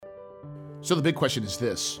So the big question is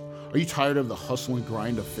this: are you tired of the hustle and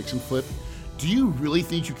grind of fix and flip? Do you really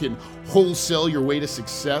think you can wholesale your way to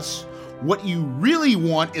success? What you really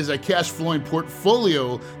want is a cash flowing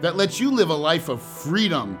portfolio that lets you live a life of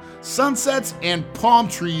freedom, sunsets, and palm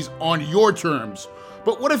trees on your terms.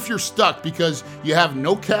 But what if you're stuck because you have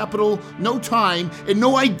no capital, no time, and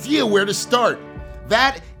no idea where to start?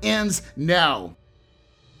 That ends now.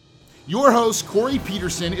 Your host, Corey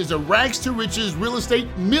Peterson, is a rags to riches real estate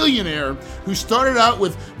millionaire who started out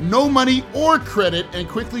with no money or credit and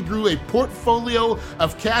quickly grew a portfolio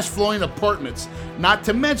of cash flowing apartments. Not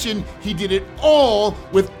to mention, he did it all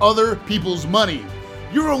with other people's money.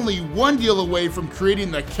 You're only one deal away from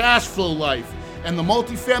creating the cash flow life, and the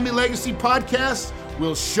Multifamily Legacy Podcast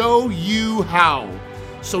will show you how.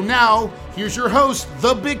 So now, here's your host,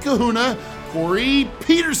 the Big Kahuna, Corey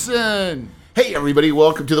Peterson. Hey everybody,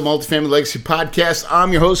 welcome to the Multifamily Legacy Podcast.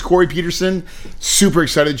 I'm your host, Corey Peterson. Super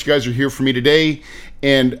excited that you guys are here for me today,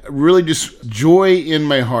 and really just joy in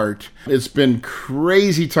my heart. It's been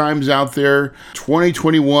crazy times out there.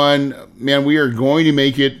 2021, man, we are going to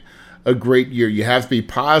make it a great year. You have to be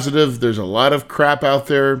positive. There's a lot of crap out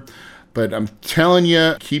there, but I'm telling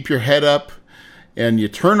you, keep your head up. And you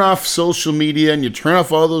turn off social media and you turn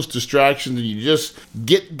off all those distractions and you just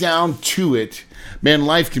get down to it. Man,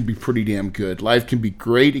 life can be pretty damn good. Life can be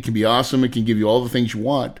great. It can be awesome. It can give you all the things you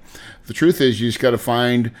want. The truth is, you just got to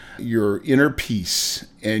find your inner peace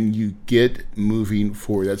and you get moving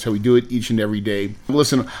forward. That's how we do it each and every day.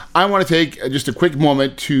 Listen, I want to take just a quick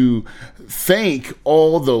moment to thank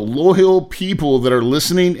all the loyal people that are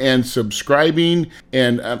listening and subscribing.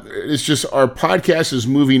 And it's just, our podcast is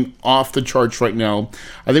moving off the charts right now.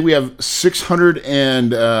 I think we have 600, I'm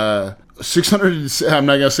not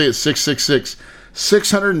going to say it's 666.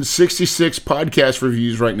 666 podcast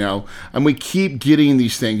reviews right now, and we keep getting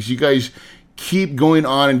these things. You guys keep going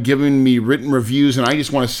on and giving me written reviews, and I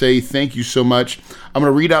just want to say thank you so much. I'm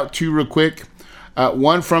going to read out two real quick.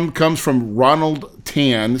 One comes from Ronald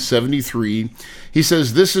Tan 73. He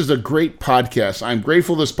says, "This is a great podcast. I'm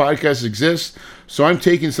grateful this podcast exists, so I'm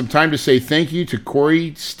taking some time to say thank you to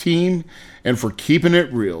Corey's team and for keeping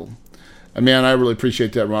it real." Man, I really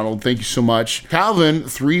appreciate that, Ronald. Thank you so much. Calvin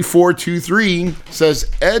 3423 says,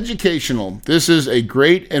 "Educational. This is a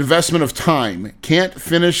great investment of time. Can't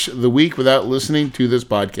finish the week without listening to this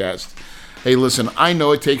podcast." Hey, listen, I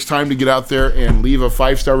know it takes time to get out there and leave a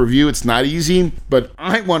 5-star review. It's not easy, but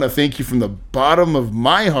I want to thank you from the bottom of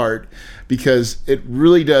my heart because it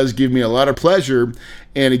really does give me a lot of pleasure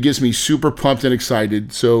and it gets me super pumped and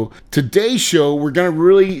excited. So today's show, we're going to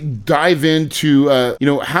really dive into,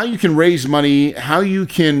 how you can raise money, how you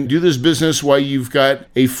can do this business while you've got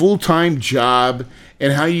a full-time job,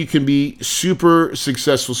 and how you can be super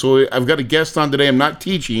successful. So I've got a guest on today. I'm not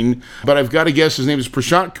teaching, but I've got a guest. His name is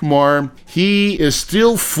Prashant Kumar. He is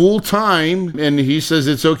still full-time, and he says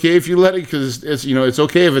it's okay if you let it, because it's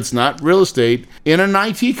okay if it's not real estate, in an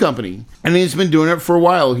IT company. And he's been doing it for a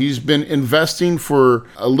while. He's been investing for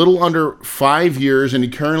a little under 5 years, and he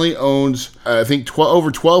currently owns, I think, over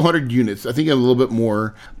 1,200 units. I think a little bit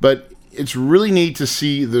more, but it's really neat to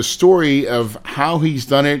see the story of how he's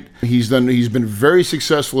done it. He's been very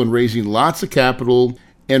successful in raising lots of capital,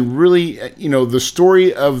 and really, the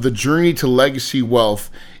story of the journey to legacy wealth.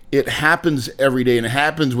 It happens every day, and it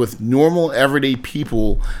happens with normal, everyday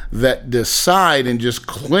people that decide and just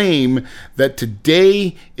claim that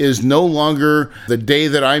today is no longer the day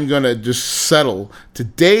that I'm going to just settle.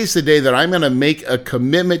 Today's the day that I'm going to make a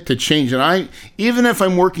commitment to change. And even if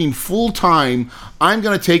I'm working full time, I'm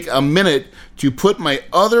going to take a minute to put my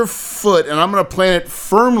other foot, and I'm going to plant it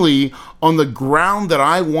firmly on the ground that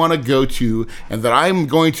I want to go to, and that I'm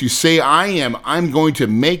going to say I'm going to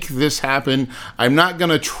make this happen. I'm not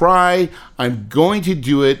going to try, I'm going to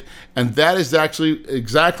do it. And that is actually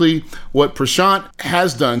exactly what Prashant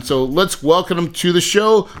has done. So let's welcome him to the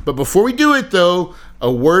show. But before we do it though,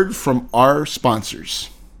 a word from our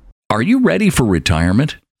sponsors. Are you ready for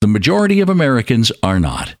retirement? The majority of Americans are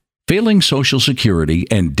not. Failing Social Security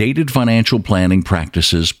and dated financial planning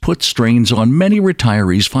practices put strains on many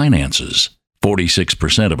retirees' finances.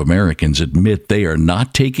 46% of Americans admit they are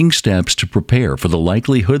not taking steps to prepare for the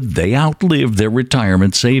likelihood they outlive their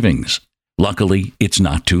retirement savings. Luckily, it's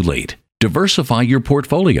not too late. Diversify your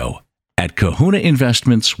portfolio. At Kahuna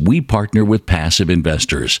Investments, we partner with passive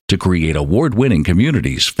investors to create award-winning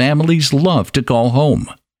communities families love to call home.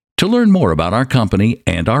 To learn more about our company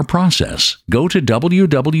and our process, go to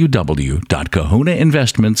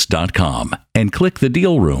www.kahunainvestments.com and click the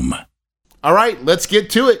deal room. All right, let's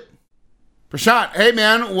get to it. Prashant, hey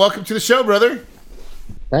man, welcome to the show, brother.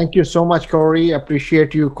 Thank you so much, Corey.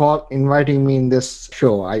 Appreciate you inviting me in this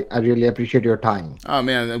show. I really appreciate your time. Oh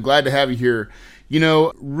man, I'm glad to have you here.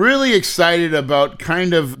 Really excited about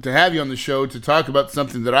kind of to have you on the show to talk about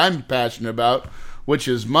something that I'm passionate about, which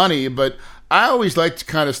is money. But I always like to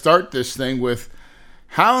kind of start this thing with,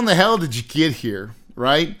 how in the hell did you get here,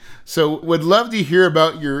 right? So would love to hear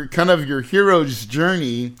about your hero's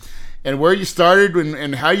journey and where you started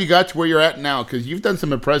and how you got to where you're at now, because you've done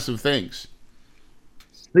some impressive things.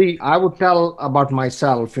 See, I would tell about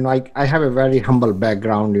myself. I have a very humble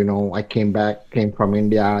background. I came from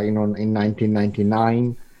India, in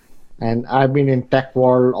 1999, and I've been in tech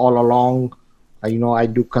world all along. I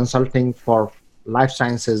do consulting for life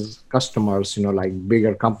sciences customers, like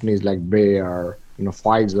bigger companies like Bayer,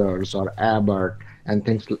 Pfizer's or Abbott and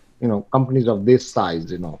things, companies of this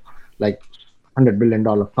size, like $100 billion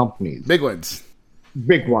companies. Big ones.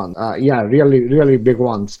 Big one. Yeah, really, really big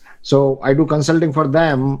ones. So I do consulting for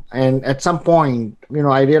them. And at some point,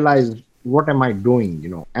 I realized, what am I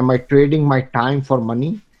doing? Am I trading my time for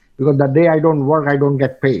money? Because the day I don't work, I don't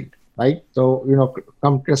get paid, right? So,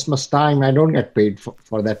 come Christmas time, I don't get paid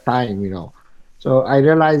for that time, So I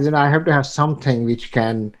realized, I have to have something which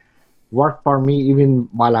can work for me even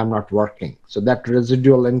while I'm not working. So that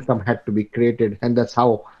residual income had to be created. And that's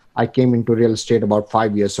how I came into real estate about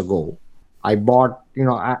 5 years ago. I bought,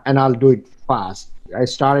 and I'll do it fast. I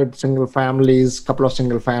started couple of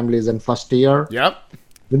single families in first year. Yep.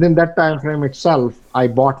 Within that time frame itself, I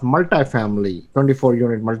bought multifamily,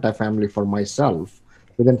 24-unit multifamily for myself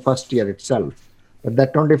within first year itself. But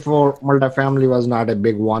that 24 multifamily was not a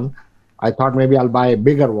big one. I thought maybe I'll buy a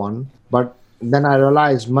bigger one, but then I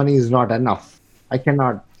realized money is not enough. I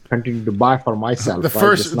cannot continue to buy for myself. The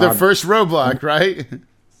first roadblock, right?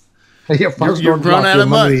 You're run out of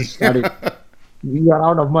money. You are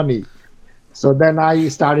out of money. So then I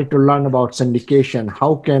started to learn about syndication.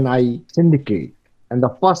 How can I syndicate? And the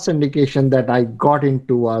first syndication that I got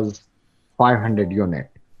into was 500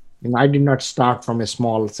 unit. I did not start from a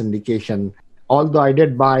small syndication. Although I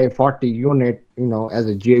did buy a 40 unit, as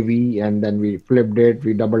a JV, and then we flipped it.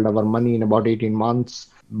 We doubled our money in about 18 months.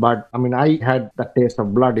 But I had the taste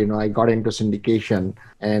of blood, I got into syndication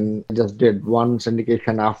and just did one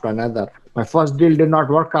syndication after another. My first deal did not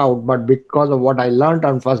work out, but because of what I learned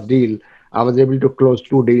on first deal, I was able to close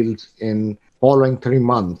 2 deals in following 3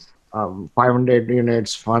 months. 500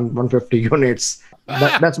 units, 150 units.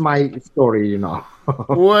 That's my story,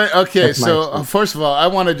 What? Okay, so first of all, I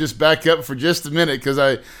want to just back up for just a minute, because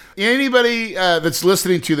anybody that's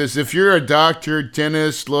listening to this, if you're a doctor,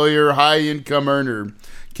 dentist, lawyer, high income earner,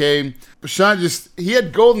 okay, Prashant he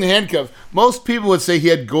had golden handcuffs. Most people would say he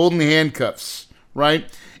had golden handcuffs, right?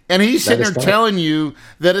 And he's sitting there telling you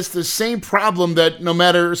that it's the same problem, that no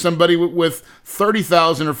matter somebody with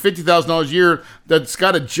 $30,000 or $50,000 a year that's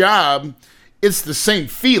got a job, it's the same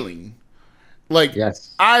feeling. Like,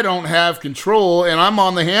 yes. I don't have control and I'm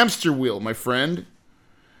on the hamster wheel, my friend.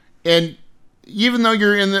 And even though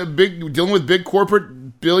you're dealing with big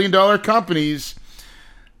corporate billion-dollar companies,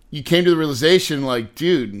 you came to the realization, like,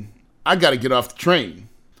 dude, I got to get off the train.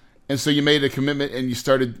 And so you made a commitment and you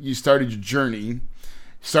started your journey.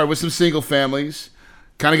 Started with some single families,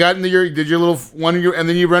 kind of got into did your little one, and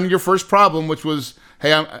then you run your first problem, which was,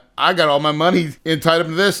 hey, I got all my money tied up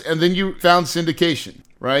into this, and then you found syndication,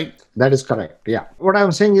 right? That is correct. Yeah. What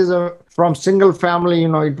I'm saying is, from single family,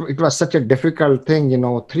 it was such a difficult thing.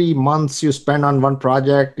 3 months you spend on one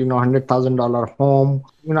project, $100,000 home.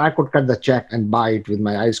 I could cut the check and buy it with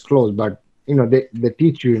my eyes closed, but they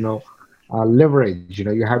teach you, leverage.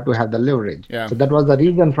 You have to have the leverage. Yeah. So that was the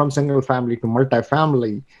reason from single family to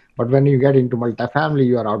multifamily. But when you get into multifamily,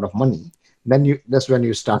 you are out of money. That's when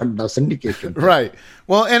you start the syndication. Right.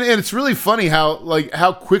 Well, and it's really funny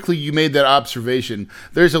how quickly you made that observation.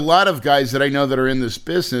 There's a lot of guys that I know that are in this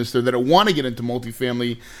business that want to get into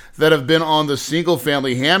multifamily that have been on the single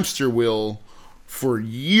family hamster wheel for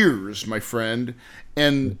years, my friend.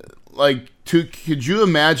 And could you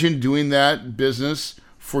imagine doing that business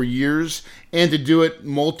for years and to do it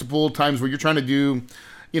multiple times where you're trying to do,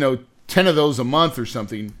 10 of those a month or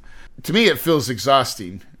something? To me, it feels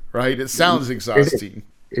exhausting, right? It sounds exhausting.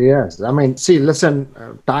 Yes.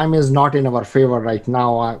 Listen, time is not in our favor right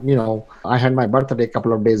now. I had my birthday a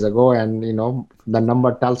couple of days ago, and, the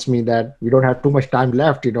number tells me that we don't have too much time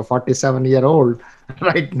left, 47-year-old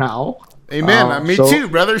right now. Amen. Me too,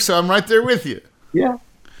 brother. So I'm right there with you. Yeah.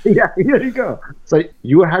 Yeah, here you go. So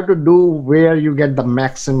you have to do where you get the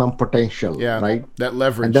maximum potential, right? That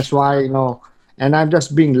leverage. And that's why, and I'm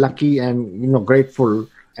just being lucky and, grateful.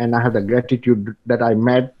 And I have the gratitude that I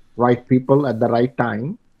met right people at the right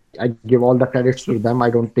time. I give all the credits to them. I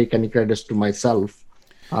don't take any credits to myself.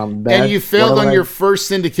 And you failed on your first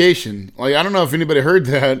syndication. Like, I don't know if anybody heard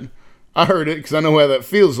that. I heard it because I know how that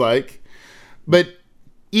feels like. But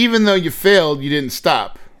even though you failed, you didn't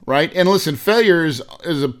stop, right? And listen, failure is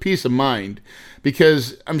a peace of mind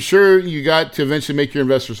because I'm sure you got to eventually make your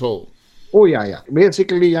investors whole. Oh, yeah.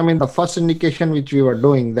 Basically, I mean, the first syndication which we were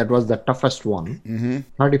doing, that was the toughest one,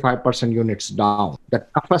 35% units down. The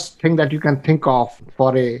toughest thing that you can think of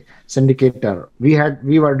for a syndicator. We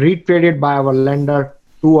were retraded by our lender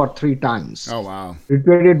 2 or 3 times. Oh, wow.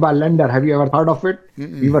 Retraded by lender. Have you ever heard of it?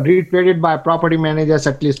 We were retraded by property managers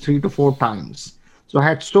at least 3 to 4 times. So I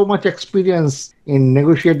had so much experience in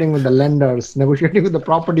negotiating with the lenders, negotiating with the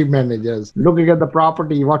property managers, looking at the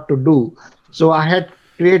property, what to do. So I had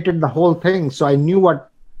created the whole thing. So I knew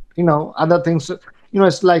what, other things,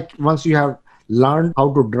 it's like once you have learned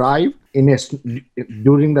how to drive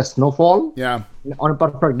during the snowfall. Yeah. On a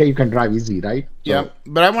perfect day, you can drive easy, right? Yeah.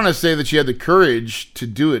 But I want to say that you had the courage to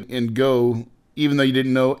do it and go, even though you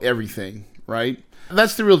didn't know everything, right?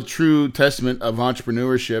 That's the real true testament of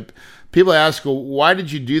entrepreneurship. People ask, well, why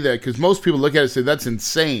did you do that? Because most people look at it and say, that's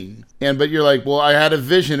insane. But you're like, well, I had a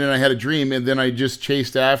vision and I had a dream, and then I just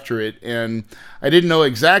chased after it. And I didn't know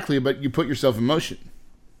exactly, but you put yourself in motion.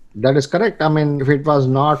 That is correct. I mean, if it was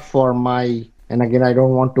not for and again, I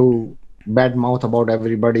don't want to bad mouth about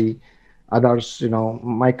everybody, others,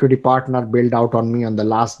 my equity partner bailed out on me on the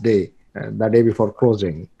last day, the day before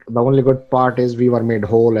closing. The only good part is we were made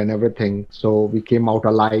whole and everything. So we came out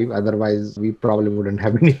alive. Otherwise, we probably wouldn't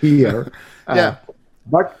have been here. Yeah.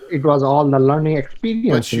 But it was all the learning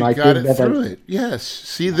experience. But you got it through it. Yes.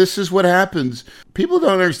 See, this is what happens. People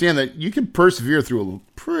don't understand that you can persevere through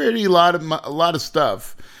a lot of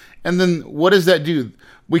stuff. And then what does that do?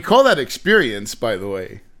 We call that experience, by the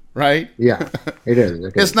way, right? Yeah, it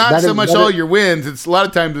is. It's not so much all your wins. It's a lot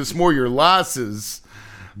of times it's more your losses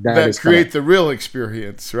that create the real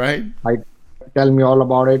experience, right? Tell me all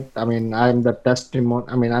about it. I mean, I'm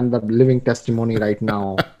the living testimony right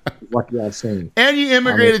now. What you are saying. And you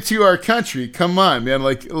immigrated to our country. Come on, man.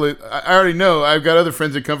 Like, I already know. I've got other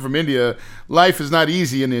friends that come from India. Life is not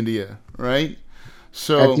easy in India, right?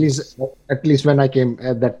 So at least when I came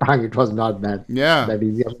at that time, it was not that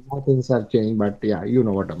easy. More things have changed, but yeah, you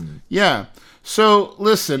know what I mean. Yeah. So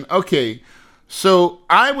listen, okay. So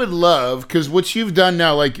I would love, because what you've done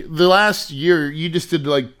now, like the last year, you just did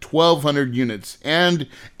like 1,200 units, and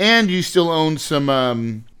you still own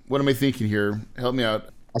some. What am I thinking here? Help me out.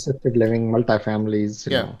 Assisted living, multifamilies.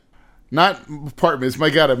 You know. Not apartments. My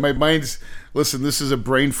God, my mind's. Listen, this is a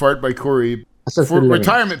brain fart by Corey. Assisted for living.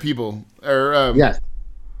 Retirement people, or yes.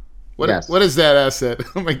 What is that asset?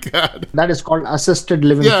 Oh my God. That is called assisted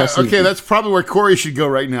living facility. Okay, that's probably where Corey should go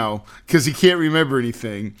right now because he can't remember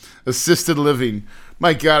anything. Assisted living.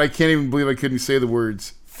 My God, I can't even believe I couldn't say the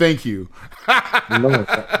words. Thank you. No,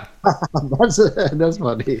 that's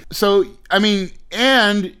funny. So, I mean,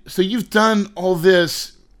 so you've done all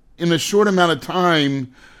this in a short amount of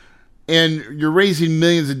time and you're raising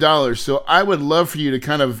millions of dollars. So I would love for you to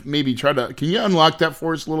kind of maybe can you unlock that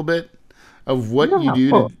for us a little bit? Of what you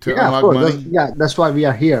do to unlock money? That's why we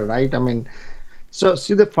are here, right? I mean, so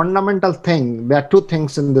see the fundamental thing, there are 2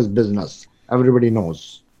 things in this business, everybody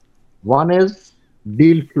knows. One is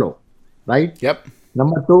deal flow, right? Yep.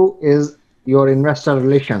 Number 2 is your investor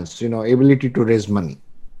relations, ability to raise money.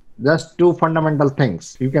 That's 2 fundamental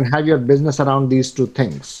things. You can have your business around these 2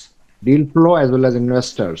 things, deal flow as well as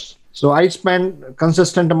investors. So I spend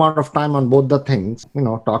consistent amount of time on both the things,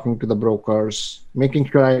 talking to the brokers, making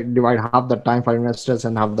sure I divide half the time for investors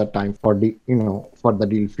and half the time for for the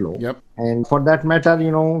deal flow. Yep. And for that matter,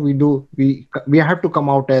 we have to come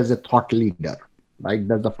out as a thought leader, right?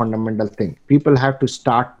 That's the fundamental thing. People have to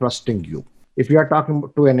start trusting you. If you are talking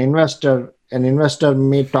to an investor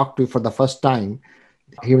may talk to you for the first time.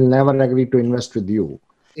 He will never agree to invest with you.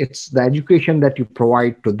 It's the education that you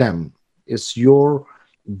provide to them. It's your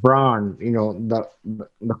brand,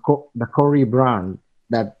 the Corey brand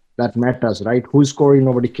that matters, right? Who's Corey?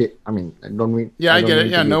 Nobody cares. I mean, I get it.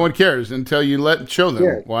 Yeah, no one cares until you show them.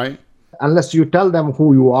 Yeah. Why? Unless you tell them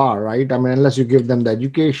who you are, right? I mean, unless you give them the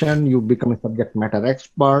education, you become a subject matter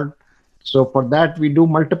expert. So for that, we do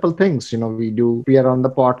multiple things. We appear on the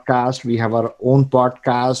podcast. We have our own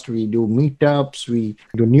podcast. We do meetups. We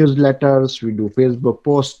do newsletters. We do Facebook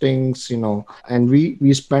postings, and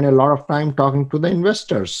we spend a lot of time talking to the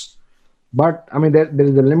investors. But I mean, there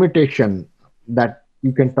is a limitation that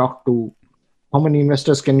you can talk to. How many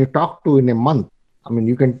investors can you talk to in a month? I mean,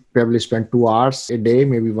 you can probably spend 2 hours a day,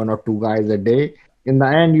 maybe 1 or 2 guys a day. In the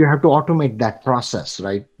end, you have to automate that process,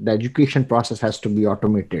 right? The education process has to be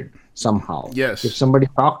automated somehow. Yes. If somebody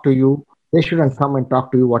talk to you, they shouldn't come and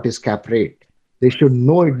talk to you what is cap rate. They should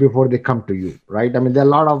know it before they come to you, right? I mean, there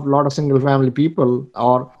are a lot of single family people,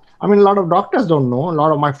 or I mean, a lot of doctors don't know. A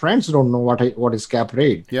lot of my friends don't know what is cap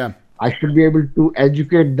rate. Yeah. I should be able to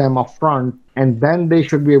educate them upfront, and then they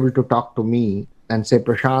should be able to talk to me and say,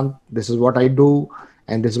 Prashant, this is what I do,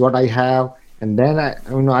 and this is what I have, and then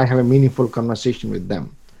I have a meaningful conversation with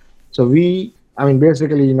them. So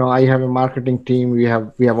basically, I have a marketing team. We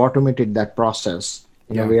have automated that process,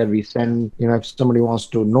 where we send, if somebody wants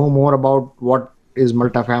to know more about what is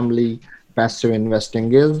multifamily passive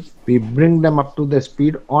investing is, we bring them up to the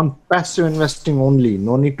speed on passive investing only.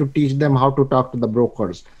 No need to teach them how to talk to the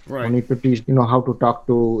brokers. Right. No need to teach, how to talk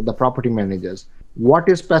to the property managers. What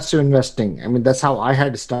is passive investing? I mean, that's how I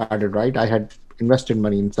had started, right? I had invested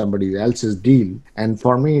money in somebody else's deal. And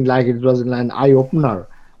for me, like, it was an eye opener.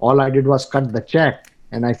 All I did was cut the check,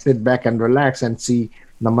 and I sit back and relax and see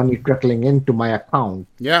the money trickling into my account.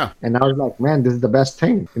 Yeah. And I was like, man, this is the best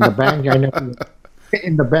thing. In the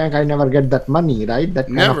bank, I never get that money, right? That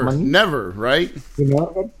kind of money. Never, right?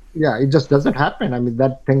 Yeah, it just doesn't happen. I mean,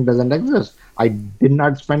 that thing doesn't exist. I did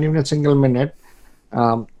not spend even a single minute.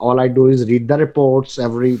 All I do is read the reports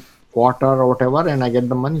every quarter or whatever, and I get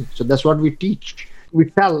the money. So that's what we teach.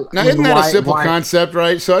 We tell. Now, isn't that a simple concept,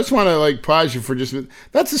 right? So I just want to pause you for just a minute.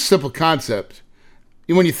 That's a simple concept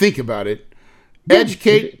when you think about it.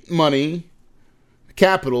 Educate money,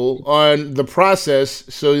 capital on the process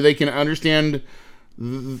so they can understand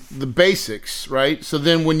the basics, right? So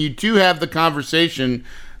then when you do have the conversation,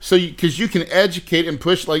 because you can educate and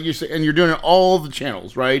push, like you say, and you're doing it all the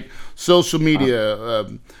channels, right? Social media,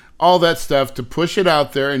 all that stuff to push it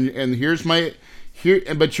out there. And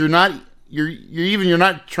but you're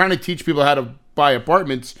not trying to teach people how to buy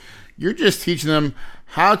apartments. You're just teaching them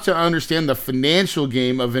how to understand the financial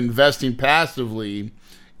game of investing passively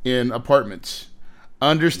in apartments,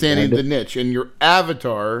 understanding the niche and your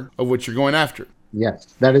avatar of what you're going after. Yes,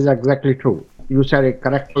 that is exactly true. You said it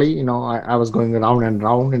correctly. I was going round and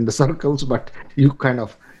round in the circles, but you kind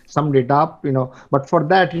of summed it up, But for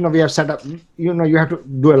that, we have set up, you have to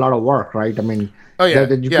do a lot of work, right? I mean,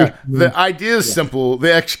 the idea is simple.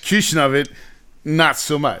 The execution of it, not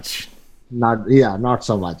so much. Not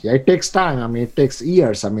so much. Yeah, it takes time. I mean, it takes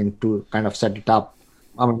years, to kind of set it up.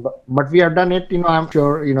 But we have done it, I'm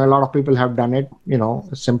sure, a lot of people have done it,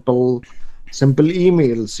 simple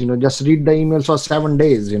emails, just read the emails for 7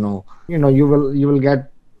 days, you will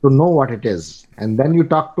get to know what it is. And then you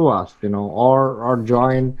talk to us, or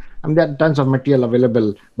join. There are tons of material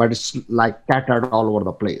available, but it's like scattered all over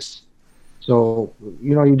the place. So,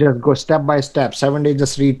 you just go step by step. 7 days,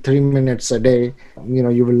 just read 3 minutes a day.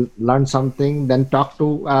 You will learn something, then talk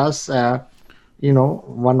to us, 1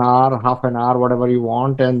 hour, half an hour, whatever you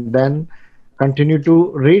want, and then continue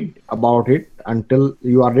to read about it until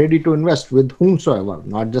you are ready to invest with whomsoever,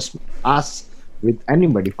 not just us, with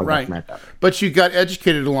anybody for that matter. But you got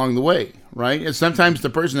educated along the way, right? And sometimes the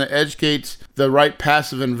person that educates the right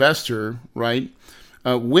passive investor, right,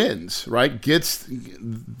 wins, right?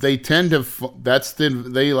 They tend to,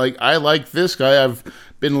 I like this guy. I've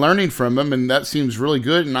been learning from him, and that seems really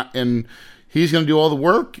good. And he's going to do all the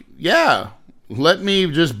work. Yeah. Let me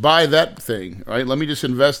just buy that thing, right? Let me just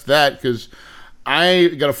invest that because I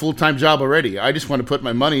got a full-time job already. I just want to put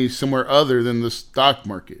my money somewhere other than the stock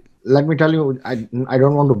market. Let me tell you, I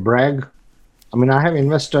don't want to brag. I have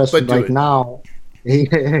investors right now.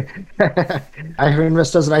 I have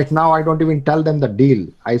investors right now. I don't even tell them the deal.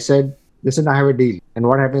 I said, listen, I have a deal. And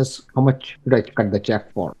what happens? How much should I cut the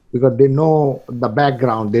check for? Because they know the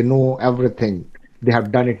background. They know everything. They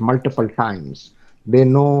have done it multiple times. They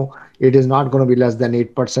know it is not going to be less than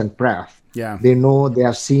 8% pref. Yeah. They know, they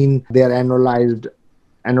have seen their annualized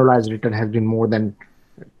return has been more than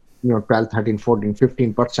 12, 13, 14,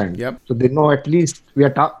 15%. Yep. So they know at least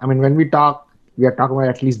when we talk, we are talking about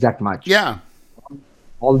at least that much. Yeah.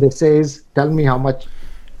 All they say is, tell me how much.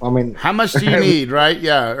 How much do you need, right?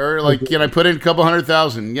 Yeah. Or can I put in a couple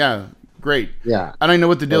 100,000? Yeah. Great. Yeah. I don't know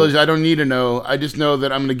what the deal is. I don't need to know. I just know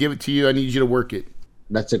that I'm going to give it to you. I need you to work it.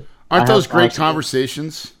 That's it. Aren't those great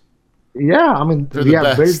conversations? Yeah. They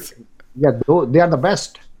are the best. They are the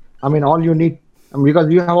best. All you need,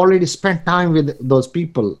 because you have already spent time with those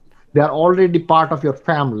people. They are already part of your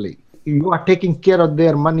family. You are taking care of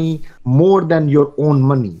their money more than your own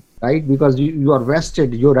money, right? Because you are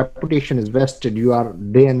vested, your reputation is vested. You are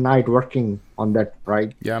day and night working on that,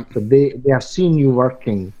 right? Yeah. So they have seen you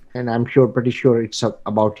working, and I'm pretty sure it's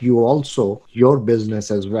about you also, your business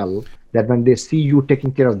as well, that when they see you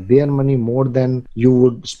taking care of their money more than you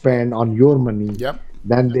would spend on your money,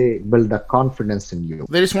 then they build the confidence in you.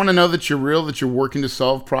 They just want to know that you're real, that you're working to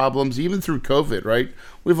solve problems, even through COVID, right?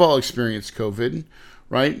 We've all experienced COVID,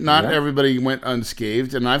 right? Not everybody went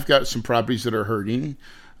unscathed, and I've got some properties that are hurting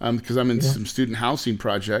because I'm in some student housing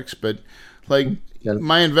projects. But like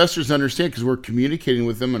my investors understand because we're communicating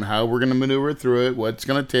with them on how we're going to maneuver through it, what's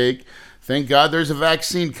going to take. Thank God there's a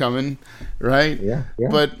vaccine coming, right? Yeah.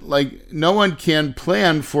 But like no one can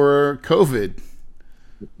plan for COVID.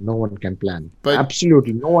 No one can plan. But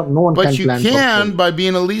absolutely, no one but can you plan. can by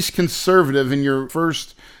being at least conservative in your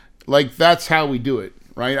first. Like that's how we do it,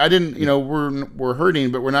 right? I didn't, we're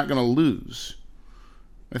hurting, but we're not going to lose.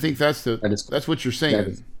 I think that's what you're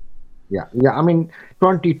saying. Yeah. I mean,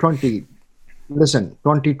 2020. Listen,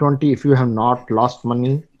 2020. If you have not lost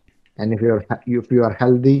money, and if you are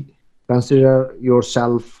healthy, consider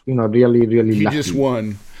yourself, really, really lucky. You just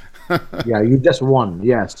won. Yeah, you just won.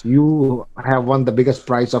 Yes, you have won the biggest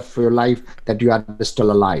prize of your life, that you are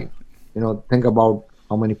still alive. Think about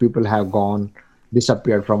how many people have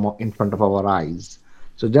disappeared from in front of our eyes.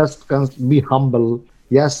 So just be humble.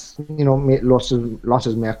 Yes,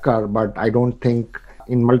 losses may occur, but I don't think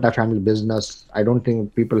in multifamily business, I don't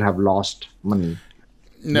think people have lost money.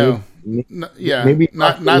 No. Maybe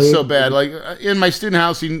not so bad. Like in my student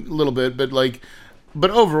housing a little bit, but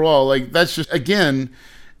overall, like that's just, again,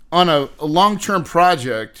 on a long-term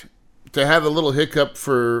project to have a little hiccup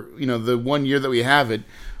for, the 1 year that we have it.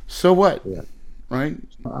 So what? Yeah. Right?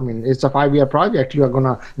 I mean, it's a 5-year project. You are going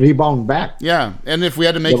to rebound back. Yeah. And if we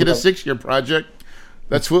had to make it a 6-year project,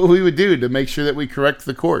 that's what we would do to make sure that we correct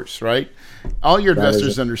the course, right? All your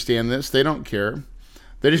investors understand this. They don't care.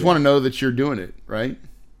 They just want to know that you're doing it, right?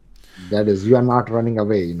 That is, you are not running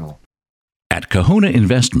away, At Kahuna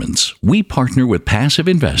Investments, we partner with passive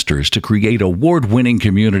investors to create award-winning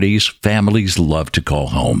communities families love to call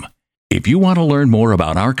home. If you want to learn more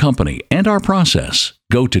about our company and our process,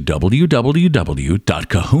 go to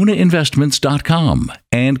www.kahunainvestments.com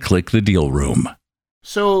and click the deal room.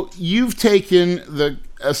 So you've taken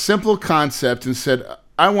a simple concept and said,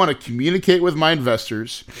 I want to communicate with my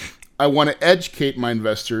investors. I want to educate my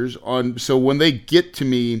investors so when they get to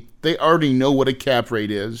me, they already know what a cap rate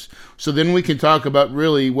is. So then we can talk about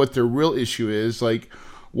really what their real issue is. Like,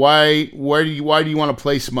 why do you want to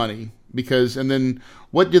place money? And then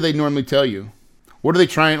what do they normally tell you? What are they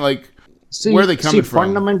trying, where are they coming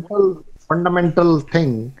from? Fundamental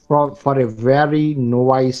thing for a very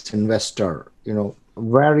novice investor,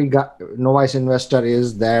 novice investor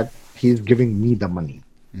is that he's giving me the money.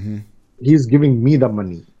 Mm-hmm. He's giving me the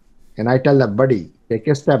money. And I tell that, buddy, take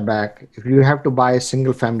a step back. If you have to buy a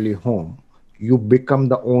single family home, you become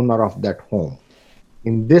the owner of that home.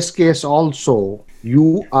 In this case also,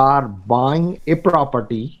 you are buying a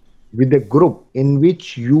property with a group in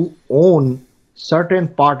which you own certain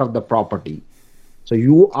part of the property. So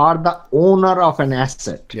you are the owner of an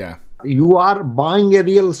asset. Yeah. You are buying a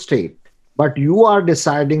real estate, but you are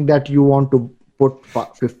deciding that you want to put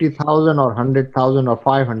 50,000 or 100,000 or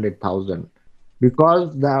 500,000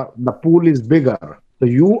 because the pool is bigger. So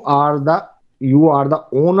you are the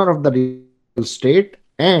owner of the real estate,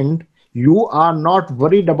 and you are not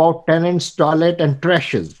worried about tenants, toilet, and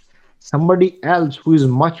trashes. Somebody else who is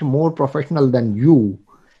much more professional than you,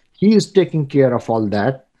 he is taking care of all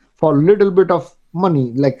that for a little bit of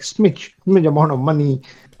money, like smidge amount of money.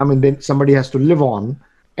 I mean, then somebody has to live on,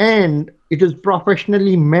 and it is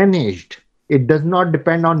professionally managed. It does not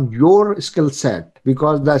depend on your skill set,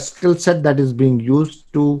 because the skill set that is being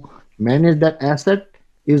used to manage that asset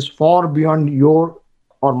is far beyond your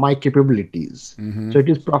or my capabilities. Mm-hmm. So it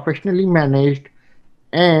is professionally managed,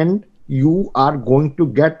 and you are going to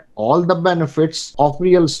get all the benefits of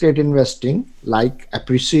real estate investing, like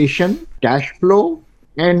appreciation, cash flow,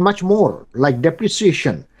 and much more, like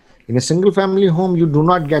depreciation. In a single family home, you do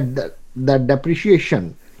not get that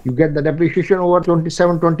depreciation. You get the depreciation over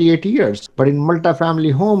 27, 28 years. But in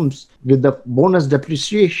multifamily homes, with the bonus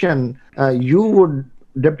depreciation, you would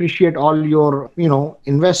depreciate all your,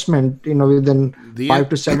 investment, within 5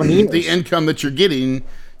 to 7 years. The income that you're getting,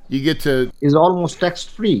 you get to... is almost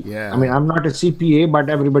tax-free. Yeah. I mean, I'm not a CPA, but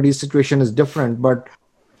everybody's situation is different. But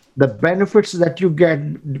the benefits that you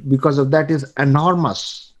get because of that is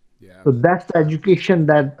enormous. Yeah. So that's the education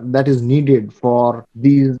that is needed for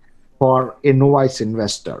a novice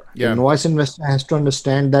investor. Yeah. A novice investor has to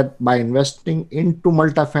understand that by investing into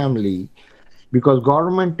multifamily, because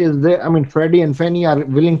government is there. I mean, Freddie and Fannie are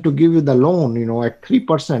willing to give you the loan, at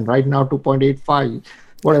 3%, right now 2.85,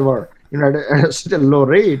 whatever, at still low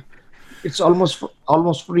rate. It's almost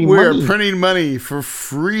free money. We're printing money for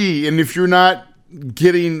free. And if you're not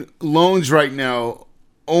getting loans right now,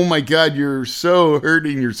 oh my God, you're so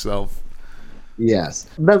hurting yourself. Yes.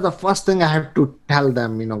 That's the first thing I have to tell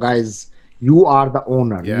them, guys, you are the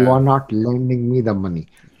owner. Yeah. You are not lending me the money.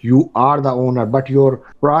 You are the owner, but your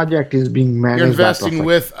project is being managed. You're investing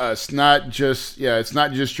with us, not just, it's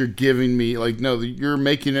not just you're giving me, like, no, you're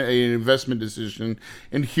making an investment decision,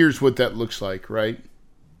 and here's what that looks like, right?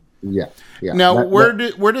 Yeah. Now, where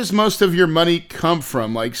does most of your money come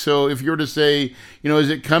from? Like, so if you were to say, is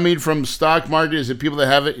it coming from stock market? Is it people that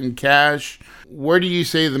have it in cash? Where do you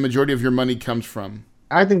say the majority of your money comes from?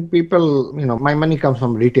 I think people, my money comes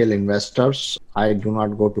from retail investors. I do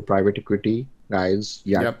not go to private equity guys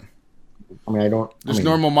yet. Yep. I mean, I don't. Just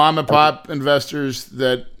normal mom and pop investors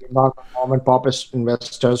that. Not mom and pop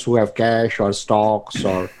investors who have cash or stocks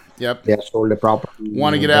or Yep. they have sold a property.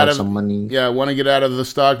 Want to get out of some money. Yeah, want to get out of the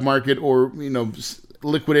stock market or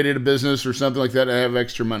liquidated a business or something like that and have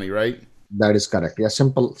extra money, right? That is correct. Yeah,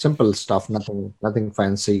 simple stuff. Nothing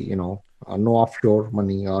fancy. No offshore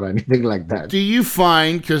money or anything like that. Do you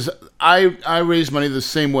find, because I raise money the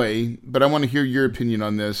same way, but I want to hear your opinion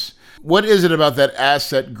on this. What is it about that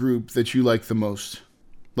asset group that you like the most?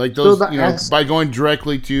 Like those, by going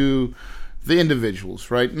directly to the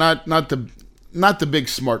individuals, right? Not the big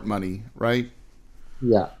smart money, right?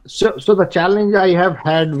 Yeah. So the challenge I have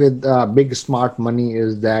had with big smart money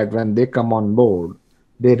is that when they come on board,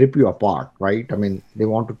 they rip you apart, right? I mean, they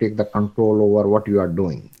want to take the control over what you are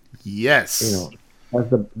doing. Yes.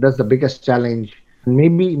 That's the biggest challenge.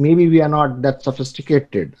 Maybe we are not that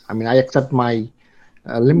sophisticated. I mean, I accept my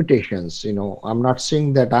limitations. I'm not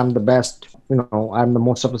saying that I'm the best. I'm the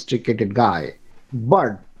most sophisticated guy.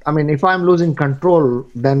 But I mean, if I'm losing control,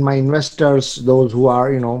 then my investors, those who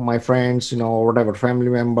are, my friends, whatever, family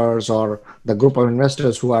members or the group of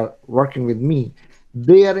investors who are working with me,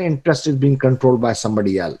 their interest is being controlled by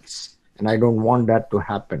somebody else. And I don't want that to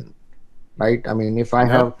happen, right? I mean, if I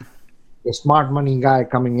have a smart money guy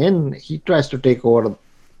coming in, he tries to take over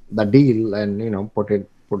the deal and,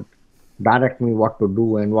 direct me what to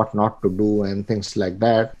do and what not to do and things like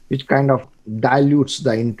that, which kind of dilutes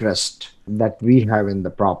the interest that we have in the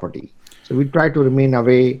property. So we try to remain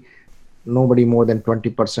away, nobody more than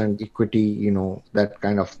 20% equity, that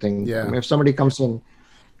kind of thing. Yeah. I mean, if somebody comes in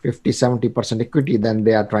 50-70% equity, then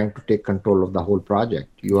they are trying to take control of the whole project.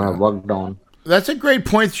 You have worked on. That's a great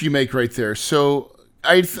point you make right there. So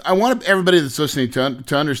I want everybody that's listening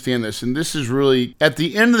to understand this, and this is really, at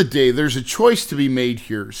the end of the day, there's a choice to be made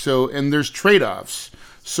here. So, and there's trade-offs.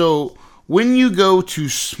 So when you go to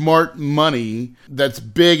smart money that's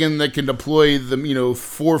big and that can deploy the,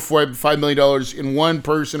 $4-5 million in one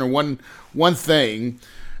person or one thing,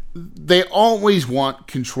 they always want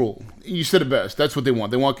control. You said it best. That's what they want.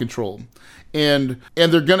 They want control. And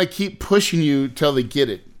they're going to keep pushing you till they get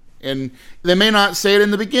it. And they may not say it in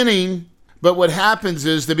the beginning, but what happens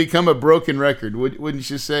is they become a broken record. Wouldn't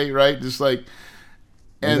you say, right? Just like,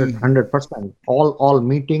 and 100%. All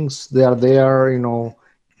meetings, they are there,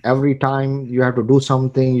 every time you have to do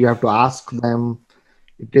something, you have to ask them.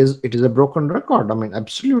 It is a broken record. I mean,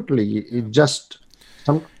 absolutely. It just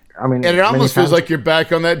and it almost feels like you're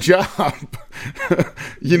back on that job.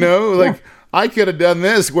 Like I could have done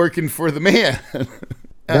this working for the man.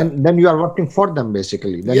 Then you are working for them,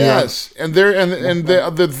 basically. Then yes, and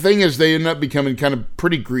the thing is, they end up becoming kind of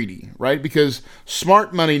pretty greedy, right? Because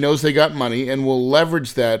smart money knows they got money and will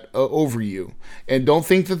leverage that over you. And don't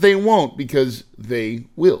think that they won't, because they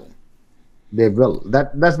will. They will.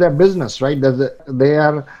 That's their business, right?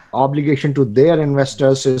 Their obligation to their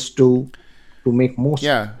investors is to make most.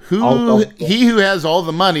 Yeah, he who has all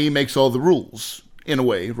the money makes all the rules. In a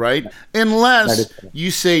way, right? Unless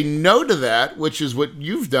you say no to that, which is what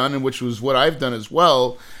you've done and which was what I've done as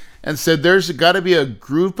well, and said there's got to be a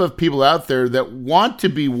group of people out there that want to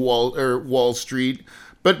be Wall Street,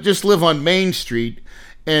 but just live on Main Street,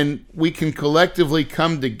 and we can collectively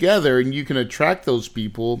come together and you can attract those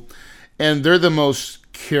people, and they're the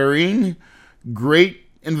most caring, great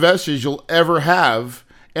investors you'll ever have,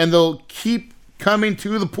 and they'll keep coming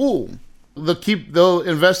to the pool. They'll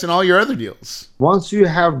invest in all your other deals. Once we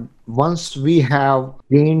have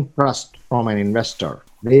gained trust from an investor,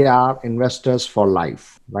 they are investors for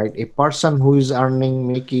life, right? A person who is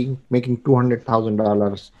making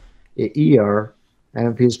 $200,000 a year,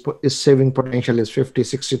 and if his saving potential is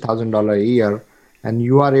 $50,000-$60,000 a year, and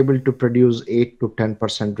you are able to produce 8 to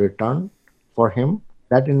 10% return for him,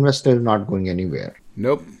 that investor is not going anywhere.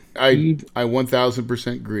 Nope, I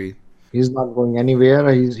 1,000% agree. He's not going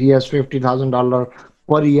anywhere. He has $50,000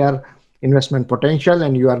 per year investment potential,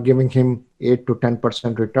 and you are giving him 8 to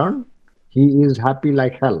 10% return. He is happy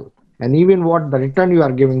like hell. And even what the return you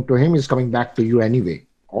are giving to him is coming back to you anyway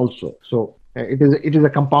also. So it is a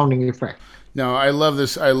compounding effect. No, I love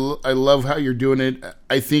this. I love how you're doing it.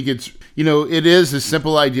 I think it's, it is a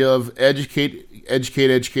simple idea of educate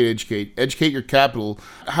educate your capital,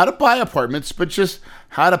 how to buy apartments, but just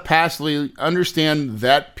how to passively understand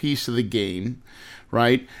that piece of the game,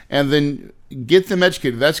 right? And then get them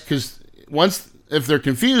educated. That's because if they're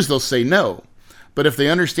confused, they'll say no. But if they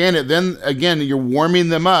understand it, then again, you're warming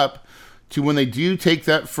them up to when they do take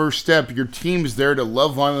that first step, your team's there to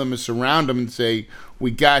love on them and surround them and say,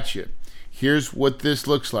 we got you. Here's what this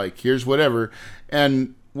looks like. Here's whatever.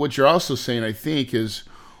 And what you're also saying, I think, is,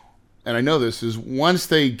 and I know this, is once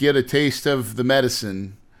they get a taste of the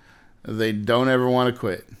medicine, they don't ever want to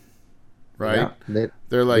quit, right? Yeah,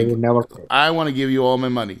 they're like, they never quit. I want to give you all my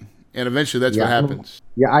money. And eventually that's what happens.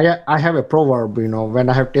 Yeah, I have a proverb, when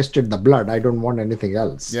I have tasted the blood, I don't want anything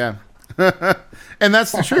else. Yeah. And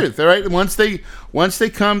that's the truth, all right? Once they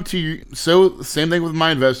come to you, so same thing with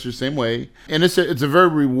my investors, same way. And it's a very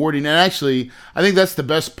rewarding, and actually, I think that's the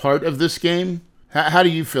best part of this game. How do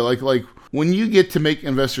you feel? Like when you get to make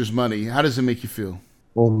investors money, how does it make you feel?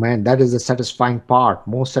 Oh man, that is the satisfying part.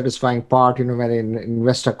 Most satisfying part, when an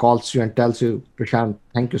investor calls you and tells you, Prashant,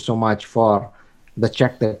 thank you so much for the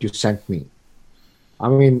check that you sent me. I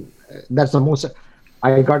mean, that's the most.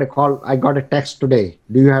 I got a text today.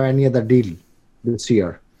 Do you have any other deal this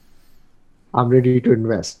year? I'm ready to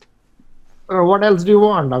invest. What else do you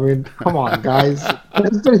want? I mean, come on, guys.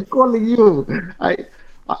 Investor is calling you.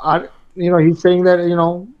 He's saying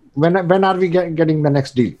that, when are we getting the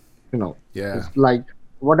next deal? Yeah. It's like,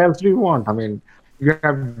 what else do you want? I mean, you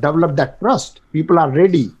have developed that trust. People are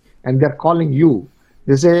ready and they're calling you.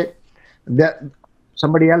 They say that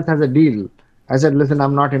somebody else has a deal. I said, listen,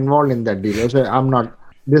 I'm not involved in that deal. They say, I'm not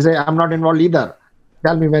involved either.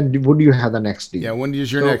 Tell me, when would you have the next deal? Yeah, when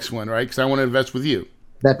is your next one, right? Because I want to invest with you.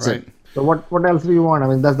 That's right? it. So what else do you want? I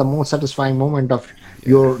mean, that's the most satisfying moment of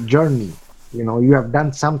your journey. You have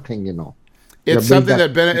done something, It's something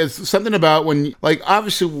it's something about when, like,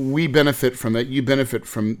 obviously we benefit from it. You benefit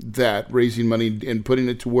from that, raising money and putting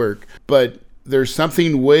it to work. But there's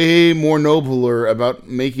something way more nobler about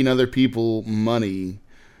making other people money,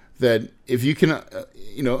 that if you can,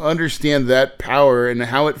 understand that power and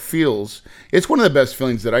how it feels, it's one of the best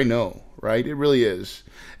feelings that I know, right? It really is.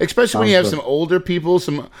 Especially when you have some older people,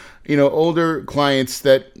 some, older clients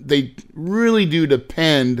that they really do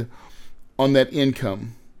depend on that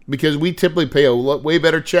income, because we typically pay way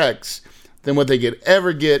better checks than what they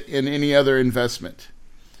ever get in any other investment.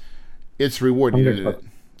 It's rewarding, isn't it?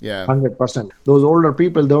 Yeah. 100%. Those older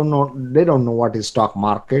people don't know what is stock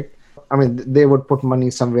market. I mean, they would put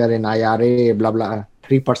money somewhere in IRA, blah, blah,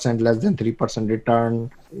 3%, less than 3%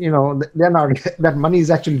 return. They're not, that money is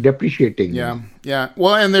actually depreciating. Yeah. Yeah.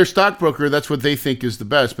 Well, and their stockbroker, that's what they think is the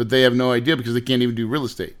best, but they have no idea because they can't even do real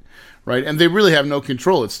estate, right? And they really have no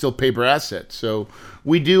control. It's still paper assets. So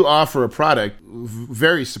we do offer a product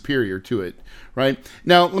very superior to it, right?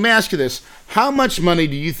 Now, let me ask you this. How much money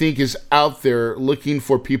do you think is out there looking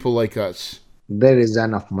for people like us? There is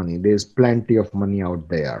enough money. There's plenty of money out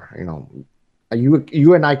there.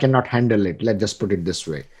 You and I cannot handle it. Let's just put it this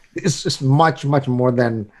way. It's just much, much more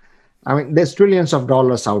than, there's trillions of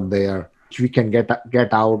dollars out there which we can get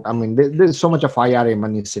out. There's so much of IRA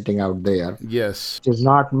money sitting out there. Yes. Which is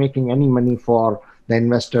not making any money for the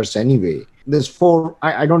investors anyway. There's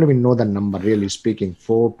I don't even know the number, really speaking,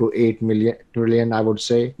 4 to 8 trillion, I would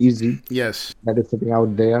say, easy. Yes. That is sitting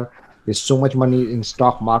out there. There's so much money in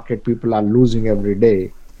stock market. People are losing every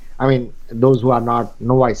day. Those who are not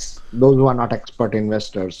novice, those who are not expert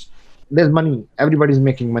investors, there's money. Everybody's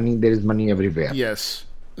making money. There is money everywhere. Yes.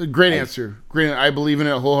 Great answer. Great. I believe in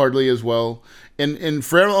it wholeheartedly as well. And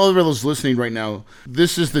for all of those listening right now,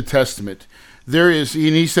 this is the testament. There is, and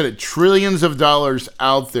he said it, trillions of dollars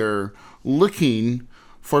out there looking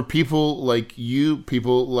for people like you,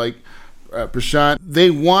 people like Prashant. They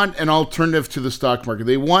want an alternative to the stock market.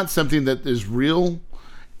 They want something that is real.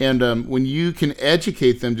 And when you can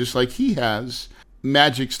educate them just like he has,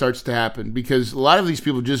 magic starts to happen, because a lot of these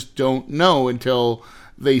people just don't know until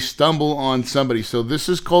they stumble on somebody. So this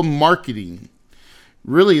is called marketing.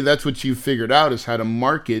 Really, that's what you figured out, is how to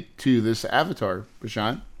market to this avatar,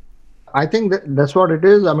 Prashant. I think that's what it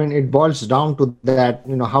is. It boils down to that,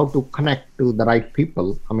 how to connect to the right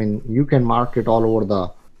people. You can market all over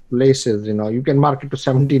the places, you can market to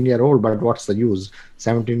 17-year-old, but what's the use?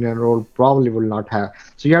 17-year-old probably will not have.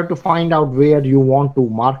 So you have to find out where you want to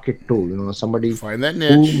market to, somebody. Find that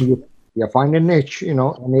niche. Find a niche,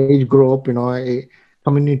 an age group, a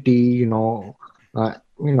community,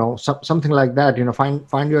 something like that.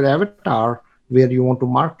 Find your avatar where you want to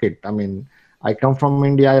market. I come from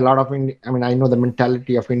India. A lot of I know the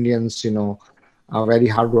mentality of Indians. Are very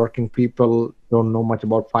hardworking people. Don't know much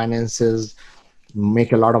about finances.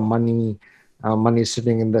 Make a lot of money. money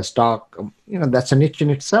sitting in the stock. That's a niche in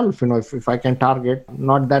itself. If I can target,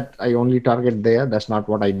 not that I only target there, that's not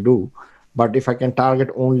what I do. But if I can target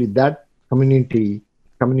only that community,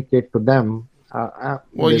 communicate to them.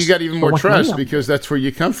 Well, you got even more much money trust on because that's where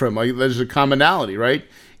you come from. Like, there's a commonality, right?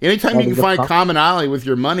 Anytime That you is can the find commonality with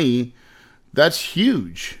your money, that's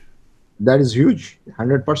huge. That is huge,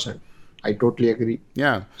 100%. I totally agree.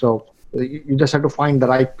 Yeah. So you just have to find the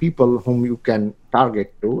right people whom you can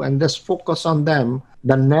target to and just focus on them.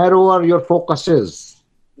 The narrower your focus is,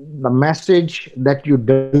 the message that you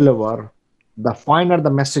deliver, the finer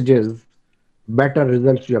the message is, better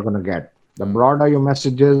results you're going to get. The broader your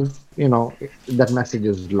message is, that message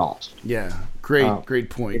is lost. Yeah. Uh, Great it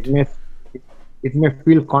point. may it may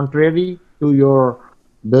feel contrary to your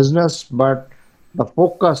business, but the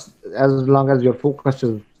focus, as long as your focus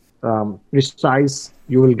is precise,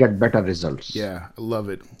 you will get better results. Yeah, I love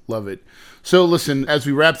it. Love it. So listen, as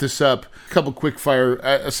we wrap this up, a couple quick fire,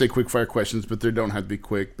 I say quick fire questions, but they don't have to be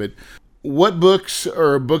quick. But what books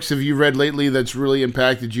have you read lately that's really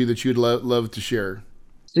impacted you that you'd love to share?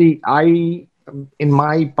 See, in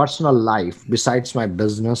my personal life, besides my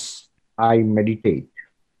business, I meditate.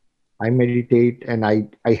 I meditate and I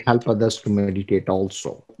help others to meditate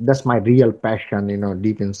also. That's my real passion,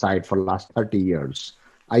 deep inside for last 30 years.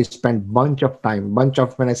 I spent when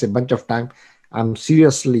I say bunch of time, I'm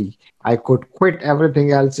seriously, I could quit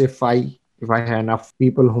everything else if I had enough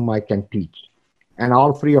people whom I can teach. And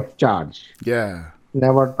all free of charge. Yeah.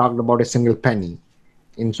 Never talked about a single penny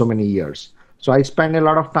in so many years. So I spend a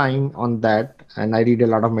lot of time on that and I read a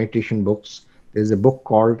lot of meditation books. There's a book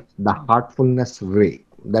called The Heartfulness Way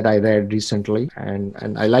that I read recently, and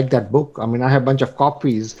I like that book. I mean, I have a bunch of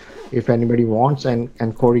copies. If anybody wants, and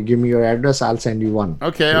Corey, give me your address. I'll send you one.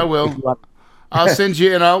 Okay, I If will. you are, I'll send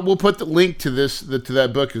you, and we'll put the link to to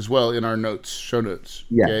that book as well in our show notes.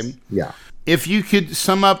 Okay. yes, yeah. If you could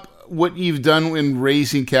sum up what you've done in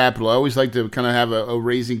raising capital, I always like to kind of have a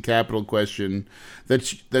raising capital question.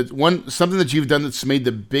 Something that you've done that's made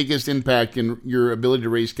the biggest impact in your ability to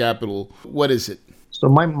raise capital. What is it? So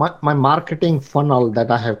my marketing funnel that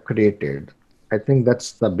I have created, I think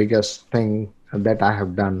that's the biggest thing that I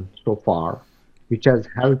have done so far, which has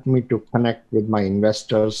helped me to connect with my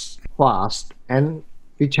investors fast, and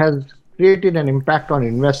which has created an impact on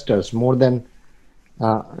investors more than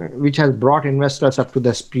which has brought investors up to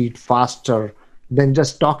the speed faster than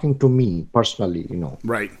just talking to me personally.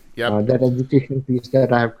 Right. Yep. That education piece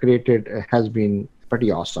that I have created has been pretty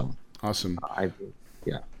awesome. Awesome. I think,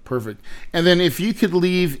 yeah. Perfect. And then if you could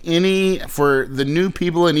leave any for the new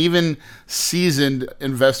people and even seasoned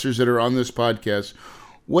investors that are on this podcast,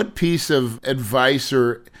 what piece of advice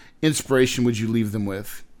or inspiration would you leave them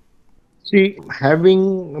with? See,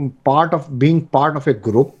 being part of a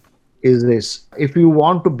group is this. If you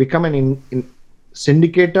want to become an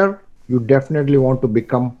syndicator, you definitely want to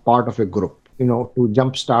become part of a group, to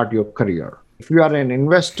jumpstart your career. If you are an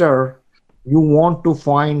investor, you want to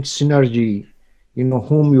find synergy,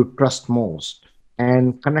 whom you trust most,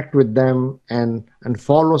 and connect with them and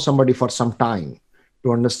follow somebody for some time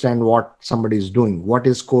to understand what somebody is doing. What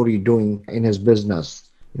is Corey doing in his business?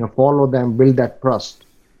 Follow them, build that trust,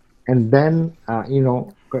 and then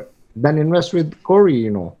then invest with Corey,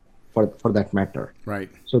 for that matter. Right.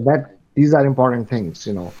 So that these are important things.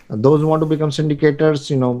 Those who want to become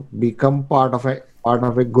syndicators, become part of a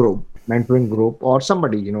group, mentoring group, or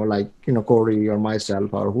somebody, like Corey or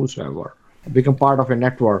myself or whosoever. Become part of a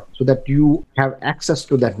network so that you have access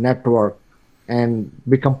to that network and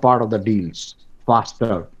become part of the deals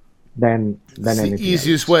faster than anything The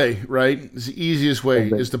easiest else. way, right? It's the easiest way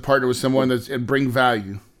Exactly. is to partner with someone and bring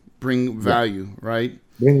value. Bring value, right?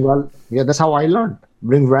 That's how I learned.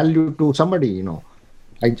 Bring value to somebody.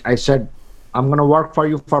 I said, I'm going to work for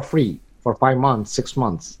you for free for 5 months, 6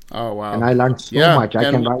 months. Oh wow. And I learned so Yeah, much. I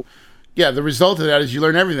and- can write. Yeah, the result of that is you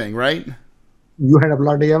learn everything, right? You end up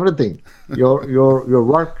learning everything. Your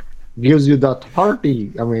work gives you the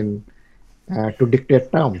authority. I mean, to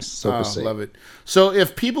dictate terms, so to say. Love it. So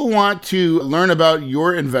if people want to learn about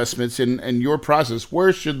your investments and your process,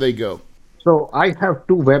 where should they go? So I have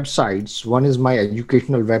two websites. One is my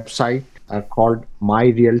educational website called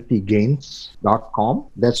myrealtygains.com.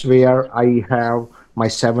 That's where I have my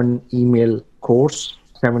 7-day email course.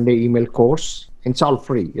 It's all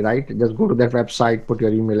free, right? Just go to that website, put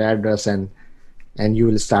your email address, and you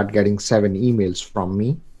will start getting 7 emails from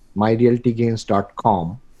me.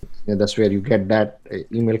 myrealtygains.com. That's where you get that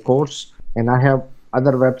email course. And I have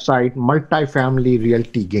other website, Multifamily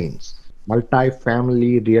Realty Gains.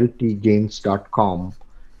 Multifamilyrealtygains.com.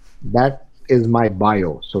 That is my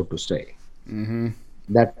bio, so to say.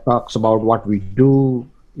 That talks about what we do,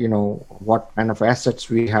 what kind of assets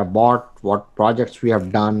we have bought, what projects we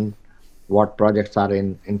have done, what projects are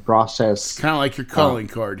in process. Kind of like your calling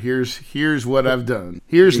card. Here's what I've done.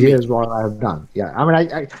 Here's what I've done. Yeah, I mean,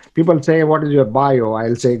 I people say, what is your bio?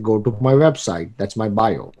 I'll say, go to my website. That's my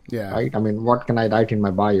bio. Yeah. Right. I mean, what can I write in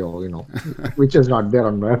my bio? Which is not there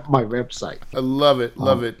on my website. I love it.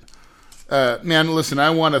 Love it. Man, listen,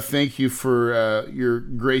 I want to thank you for your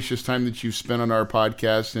gracious time that you've spent on our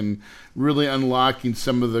podcast and really unlocking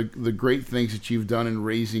some of the great things that you've done in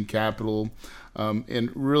raising capital.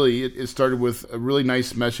 And really, it started with a really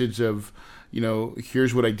nice message of,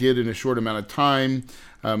 here's what I did in a short amount of time.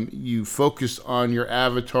 You focused on your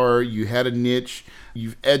avatar. You had a niche.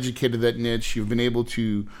 You've educated that niche. You've been able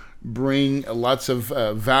to bring lots of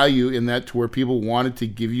value in that to where people wanted to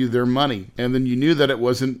give you their money. And then you knew that it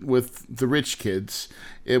wasn't with the rich kids.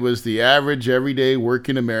 It was the average, everyday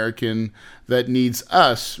working American that needs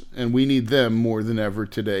us, and we need them more than ever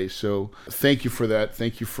today. So thank you for that.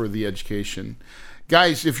 Thank you for the education.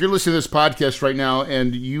 Guys, if you're listening to this podcast right now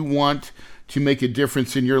and you want to make a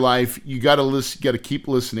difference in your life, you got to keep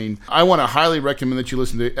listening. I want to highly recommend that you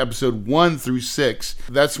listen to episode 1 through 6.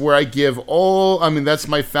 That's where I give that's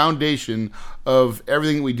my foundation of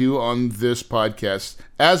everything we do on this podcast.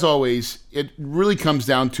 As always, it really comes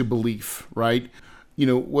down to belief, right?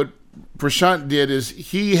 What Prashant did is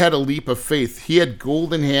he had a leap of faith. He had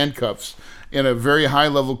golden handcuffs in a very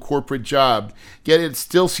high-level corporate job. Yet he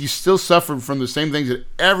still suffered from the same things that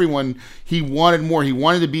everyone. He wanted more. He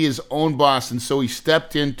wanted to be his own boss, and so he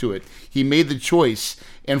stepped into it. He made the choice,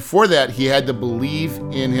 and for that, he had to believe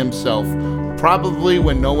in himself, probably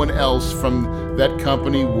when no one else from that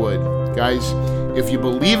company would. Guys, if you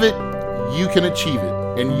believe it, you can achieve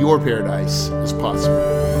it, and your paradise is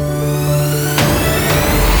possible.